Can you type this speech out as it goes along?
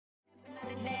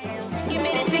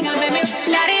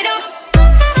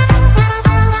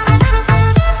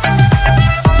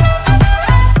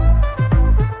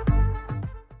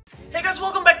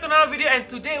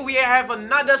today we have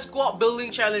another squad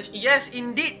building challenge. Yes,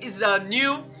 indeed, it's a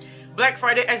new Black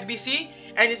Friday SBC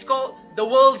and it's called the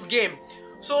World's Game.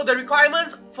 So the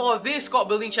requirements for this squad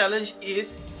building challenge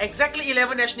is exactly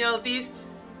 11 nationalities,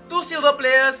 2 silver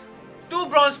players, 2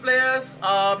 bronze players,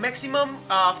 maximum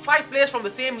 5 players from the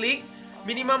same league,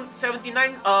 minimum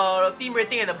 79 team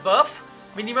rating and above,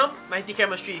 minimum 90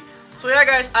 chemistry. So yeah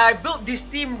guys, I built this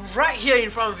team right here in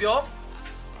front of you all.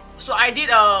 So I did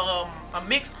a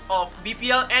mix of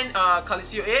BPL and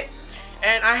Calisio A,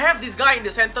 and I have this guy in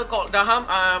the center called Daham.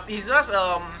 He's just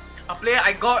a player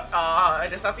I got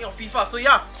at the starting of FIFA. So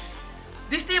yeah,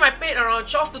 this team I paid around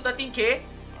 12 to 13k,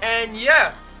 and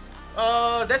yeah,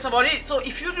 that's about it. So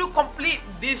if you do complete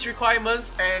these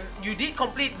requirements and you did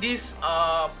complete this,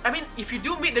 I mean, if you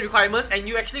do meet the requirements and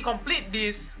you actually complete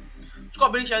this squad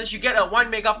building challenge, you get a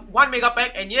 1 mega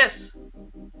pack, and yes,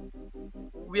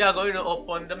 we are going to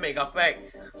open the mega pack.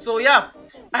 So yeah,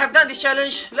 I have done this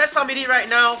challenge. Let's submit it right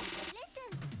now.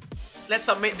 Let's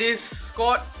submit this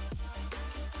squad.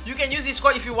 You can use this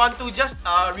squad if you want to. Just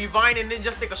rewind and then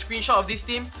just take a screenshot of this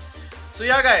team. So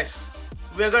yeah guys,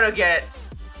 we're gonna get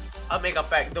a mega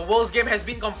pack. The World's Game has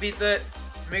been completed.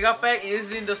 Mega pack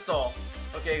is in the store.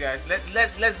 Okay guys,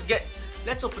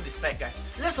 let's open this pack, guys.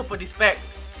 Let's open this pack.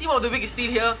 Team of the week is still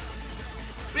here.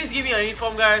 Please give me an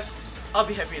uniform, guys. I'll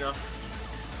be happy enough.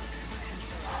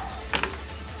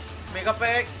 Mega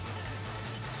pack.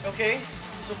 Okay,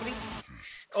 who's opening?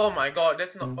 Oh my god,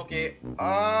 that's not okay.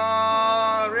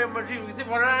 Real Madrid visit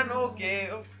Varane.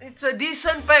 Okay, it's a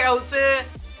decent pack, I would say.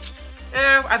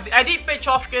 I did pay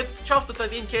 12 to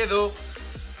 13k though.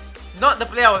 Not the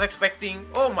player I was expecting.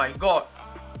 Oh my god,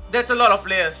 that's a lot of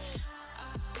players.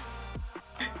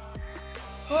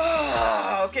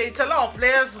 Okay, it's a lot of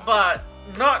players, but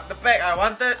not the pack I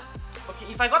wanted.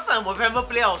 Okay, if I got a November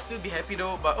player, I'll still be happy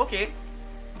though. But okay,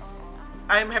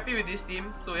 I'm happy with this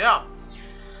team. So yeah,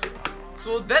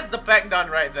 so that's the pack done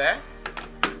right there.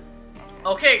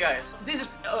 Okay guys, this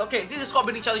is squad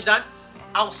building challenge done.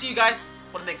 I'll see you guys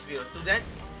for the next video. Till then,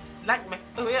 like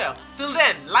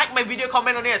my video,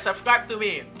 comment on it, and subscribe to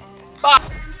me. Bye.